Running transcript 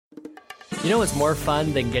You know what's more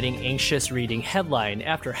fun than getting anxious reading headline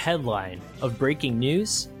after headline of breaking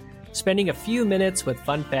news? Spending a few minutes with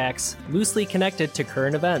fun facts loosely connected to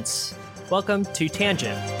current events. Welcome to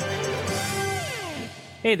Tangent.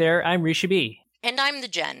 Hey there, I'm Rishi B. And I'm the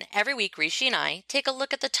Jen. Every week, Rishi and I take a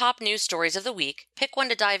look at the top news stories of the week, pick one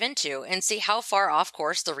to dive into, and see how far off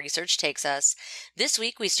course the research takes us. This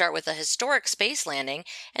week, we start with a historic space landing,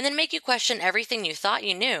 and then make you question everything you thought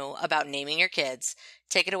you knew about naming your kids.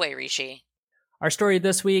 Take it away, Rishi. Our story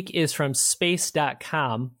this week is from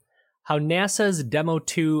Space.com, how NASA's Demo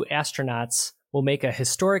 2 astronauts will make a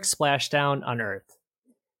historic splashdown on Earth.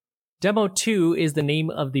 Demo 2 is the name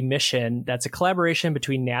of the mission that's a collaboration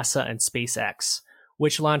between NASA and SpaceX,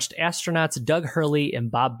 which launched astronauts Doug Hurley and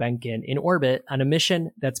Bob Behnken in orbit on a mission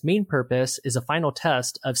that's main purpose is a final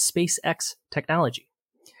test of SpaceX technology.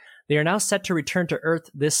 They are now set to return to Earth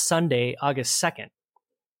this Sunday, August 2nd.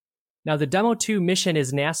 Now, the Demo 2 mission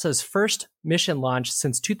is NASA's first mission launch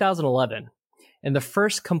since 2011, and the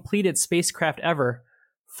first completed spacecraft ever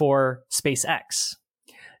for SpaceX.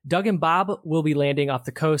 Doug and Bob will be landing off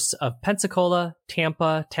the coasts of Pensacola,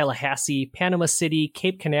 Tampa, Tallahassee, Panama City,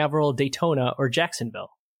 Cape Canaveral, Daytona, or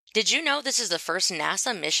Jacksonville. Did you know this is the first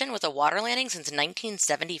NASA mission with a water landing since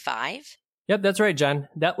 1975? Yep, that's right, Jen.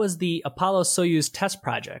 That was the Apollo-Soyuz test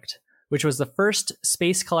project, which was the first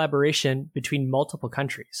space collaboration between multiple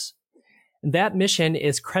countries. That mission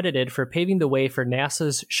is credited for paving the way for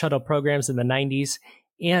NASA's shuttle programs in the 90s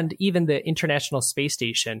and even the International Space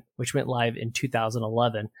Station, which went live in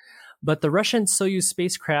 2011. But the Russian Soyuz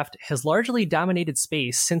spacecraft has largely dominated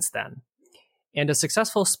space since then. And a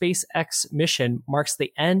successful SpaceX mission marks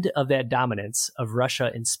the end of that dominance of Russia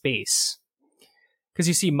in space. Because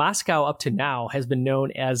you see, Moscow up to now has been known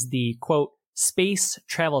as the, quote, space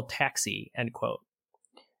travel taxi, end quote.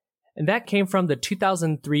 And that came from the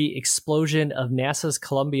 2003 explosion of NASA's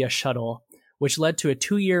Columbia shuttle, which led to a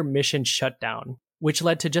 2-year mission shutdown, which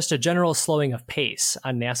led to just a general slowing of pace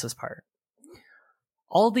on NASA's part.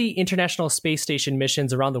 All the International Space Station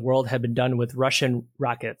missions around the world have been done with Russian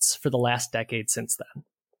rockets for the last decade since then.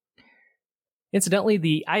 Incidentally,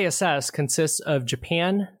 the ISS consists of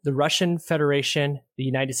Japan, the Russian Federation, the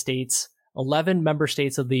United States, 11 member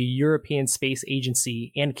states of the European Space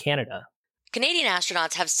Agency, and Canada. Canadian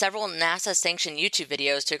astronauts have several NASA-sanctioned YouTube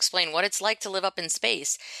videos to explain what it's like to live up in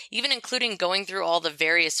space, even including going through all the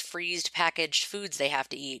various freezed packaged foods they have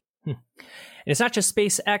to eat. And it's not just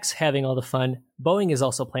SpaceX having all the fun. Boeing is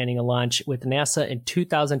also planning a launch with NASA in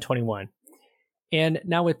 2021. And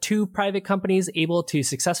now with 2 private companies able to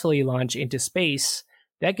successfully launch into space,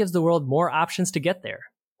 that gives the world more options to get there.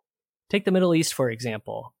 Take the Middle East, for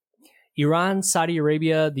example. Iran, Saudi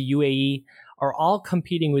Arabia, the UAE are all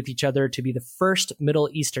competing with each other to be the first Middle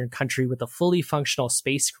Eastern country with a fully functional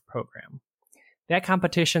space program. That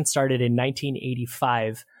competition started in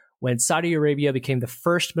 1985 when Saudi Arabia became the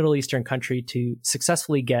first Middle Eastern country to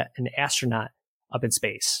successfully get an astronaut up in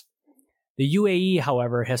space. The UAE,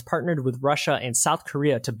 however, has partnered with Russia and South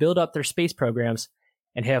Korea to build up their space programs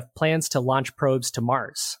and have plans to launch probes to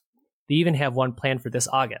Mars. They even have one planned for this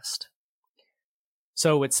August.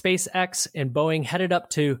 So with SpaceX and Boeing headed up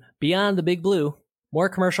to beyond the big blue, more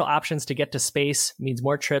commercial options to get to space means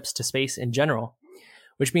more trips to space in general,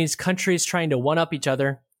 which means countries trying to one-up each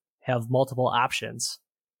other have multiple options.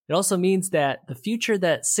 It also means that the future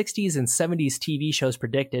that 60s and 70s TV shows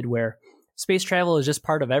predicted, where space travel is just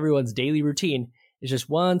part of everyone's daily routine, is just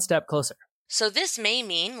one step closer. So this may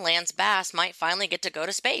mean Lance Bass might finally get to go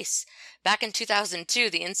to space. Back in 2002,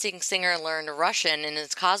 the NSYNC singer learned Russian in his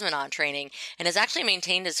cosmonaut training and has actually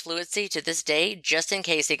maintained his fluency to this day just in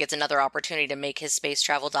case he gets another opportunity to make his space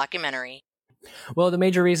travel documentary. Well, the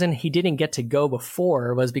major reason he didn't get to go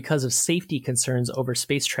before was because of safety concerns over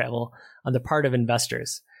space travel on the part of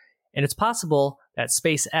investors. And it's possible that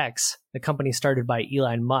SpaceX, the company started by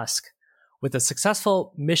Elon Musk, with a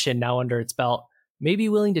successful mission now under its belt, may be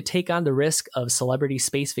willing to take on the risk of celebrity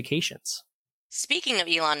space vacations. Speaking of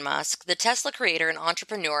Elon Musk, the Tesla creator and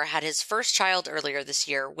entrepreneur had his first child earlier this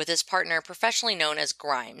year with his partner professionally known as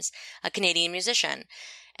Grimes, a Canadian musician.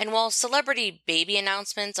 And while celebrity baby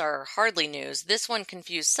announcements are hardly news, this one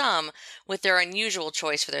confused some with their unusual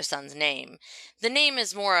choice for their son's name. The name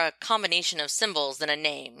is more a combination of symbols than a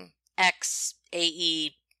name. X,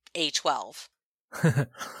 AE, A12.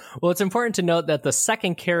 Well, it's important to note that the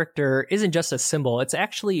second character isn't just a symbol, it's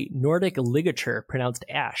actually Nordic ligature, pronounced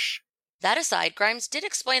ash. That aside, Grimes did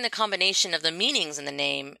explain the combination of the meanings in the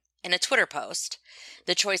name in a Twitter post.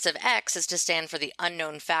 The choice of X is to stand for the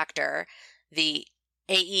unknown factor, the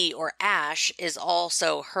AE, or Ash, is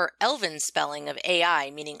also her Elven spelling of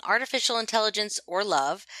AI, meaning artificial intelligence or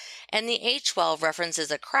love, and the A12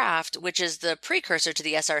 references a craft, which is the precursor to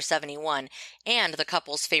the SR-71 and the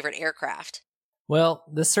couple's favorite aircraft. Well,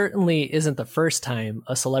 this certainly isn't the first time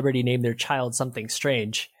a celebrity named their child something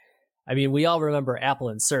strange. I mean, we all remember Apple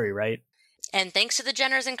and Surrey, right? And thanks to the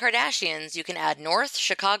Jenners and Kardashians, you can add North,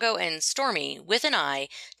 Chicago, and Stormy, with an I,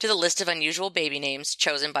 to the list of unusual baby names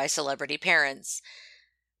chosen by celebrity parents.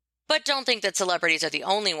 But don't think that celebrities are the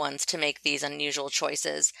only ones to make these unusual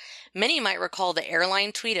choices. Many might recall the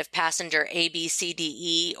airline tweet of passenger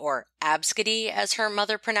ABCDE, or Abskedy, as her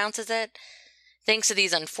mother pronounces it. Thanks to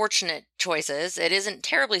these unfortunate choices, it isn't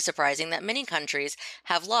terribly surprising that many countries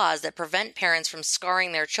have laws that prevent parents from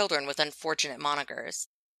scarring their children with unfortunate monikers.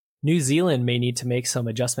 New Zealand may need to make some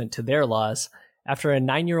adjustment to their laws after a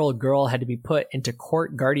 9-year-old girl had to be put into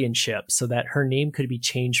court guardianship so that her name could be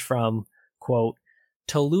changed from, quote,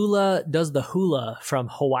 Tallulah does the hula from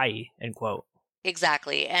Hawaii, end quote.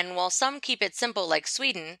 Exactly. And while some keep it simple like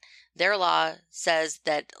Sweden, their law says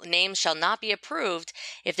that names shall not be approved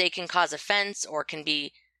if they can cause offense or can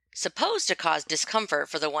be supposed to cause discomfort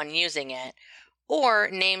for the one using it, or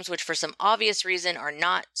names which for some obvious reason are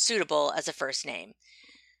not suitable as a first name.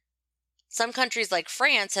 Some countries like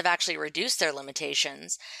France have actually reduced their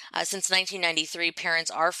limitations. Since 1993, parents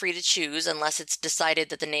are free to choose unless it's decided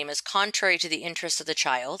that the name is contrary to the interests of the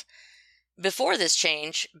child. Before this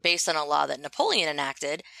change, based on a law that Napoleon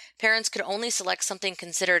enacted, parents could only select something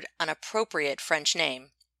considered an appropriate French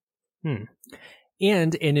name.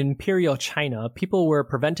 And in Imperial China, people were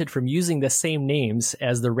prevented from using the same names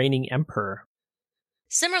as the reigning emperor.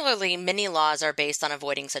 Similarly, many laws are based on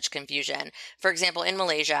avoiding such confusion. For example, in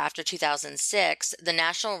Malaysia, after 2006, the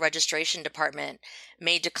National Registration Department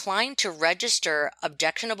may decline to register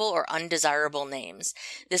objectionable or undesirable names.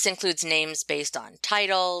 This includes names based on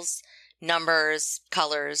titles, numbers,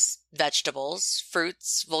 colors, vegetables,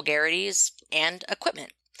 fruits, vulgarities, and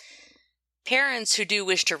equipment. Parents who do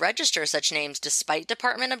wish to register such names despite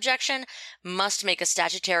department objection must make a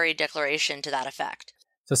statutory declaration to that effect.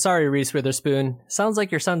 So sorry, Reese Witherspoon. Sounds like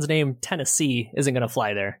your son's name, Tennessee, isn't going to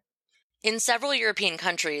fly there. In several European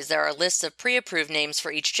countries, there are lists of pre-approved names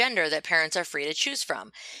for each gender that parents are free to choose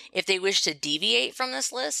from. If they wish to deviate from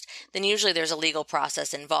this list, then usually there's a legal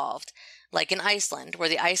process involved, like in Iceland, where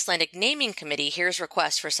the Icelandic Naming Committee hears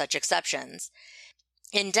requests for such exceptions.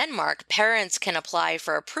 In Denmark, parents can apply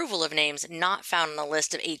for approval of names not found on the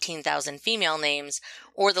list of 18,000 female names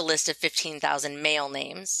or the list of 15,000 male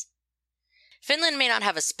names. Finland may not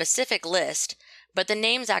have a specific list, but the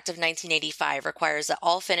Names Act of 1985 requires that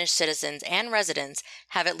all Finnish citizens and residents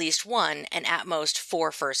have at least one and at most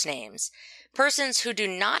 4 first names. Persons who do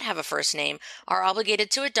not have a first name are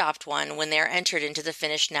obligated to adopt one when they are entered into the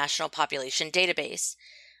Finnish National Population Database.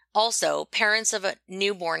 Also, parents of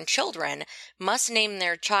newborn children must name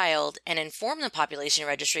their child and inform the population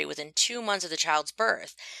registry within 2 months of the child's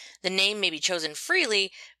birth. The name may be chosen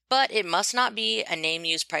freely, but it must not be a name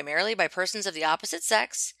used primarily by persons of the opposite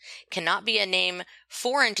sex, cannot be a name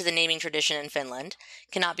foreign to the naming tradition in Finland,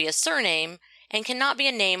 cannot be a surname, and cannot be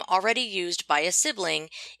a name already used by a sibling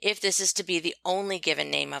if this is to be the only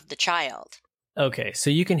given name of the child. Okay, so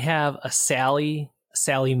you can have a Sally,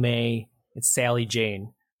 Sally Mae, and Sally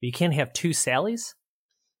Jane, but you can't have 2 Sallys?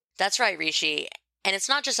 That's right, Rishi. And it's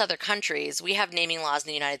not just other countries. We have naming laws in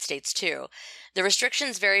the United States, too. The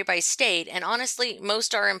restrictions vary by state, and honestly,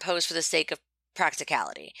 most are imposed for the sake of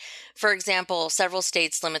practicality. For example, several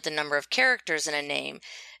states limit the number of characters in a name.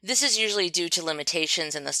 This is usually due to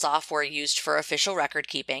limitations in the software used for official record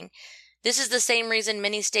keeping. This is the same reason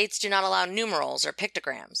many states do not allow numerals or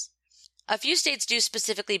pictograms. A few states do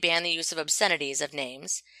specifically ban the use of obscenities of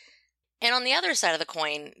names. And on the other side of the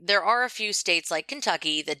coin, there are a few states like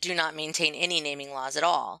Kentucky that do not maintain any naming laws at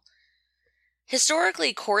all.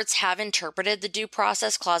 Historically, courts have interpreted the Due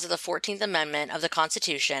Process Clause of the 14th Amendment of the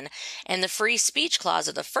Constitution and the Free Speech Clause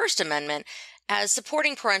of the First Amendment as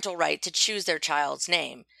supporting parental right to choose their child's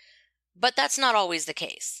name. But that's not always the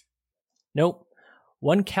case. Nope.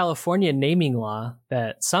 One California naming law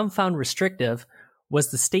that some found restrictive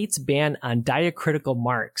was the state's ban on diacritical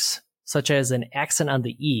marks, such as an accent on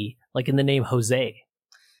the E, like in the name Jose.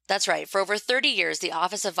 That's right. For over 30 years, the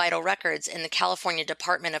Office of Vital Records in the California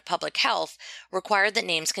Department of Public Health required that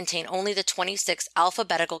names contain only the 26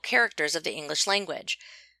 alphabetical characters of the English language.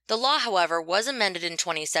 The law, however, was amended in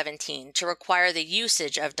 2017 to require the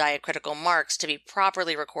usage of diacritical marks to be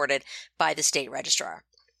properly recorded by the state registrar.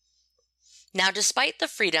 Now, despite the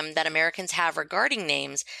freedom that Americans have regarding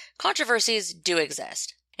names, controversies do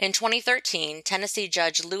exist. In 2013, Tennessee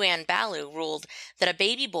Judge Luann Ballou ruled that a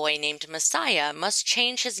baby boy named Messiah must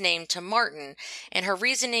change his name to Martin, and her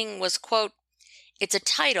reasoning was, quote, "It's a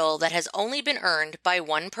title that has only been earned by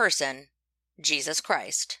one person, Jesus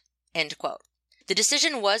Christ," end quote. The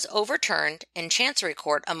decision was overturned in Chancery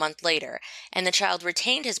Court a month later, and the child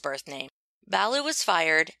retained his birth name. Ballou was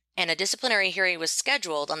fired, and a disciplinary hearing was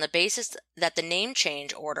scheduled on the basis that the name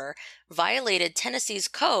change order violated Tennessee's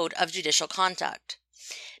Code of Judicial Conduct.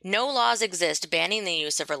 No laws exist banning the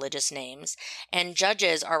use of religious names, and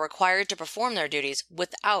judges are required to perform their duties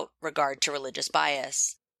without regard to religious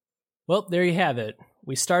bias. Well, there you have it.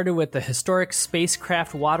 We started with the historic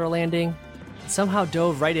spacecraft water landing, somehow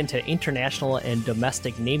dove right into international and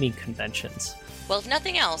domestic naming conventions. Well, if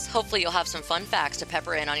nothing else, hopefully you'll have some fun facts to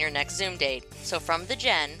pepper in on your next Zoom date. So from the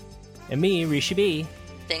Jen, and me, Rishi B,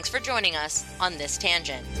 thanks for joining us on this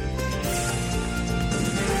tangent.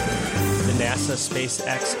 The NASA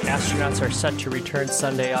SpaceX astronauts are set to return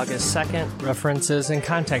Sunday, August 2nd. References and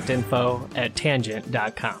contact info at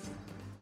tangent.com.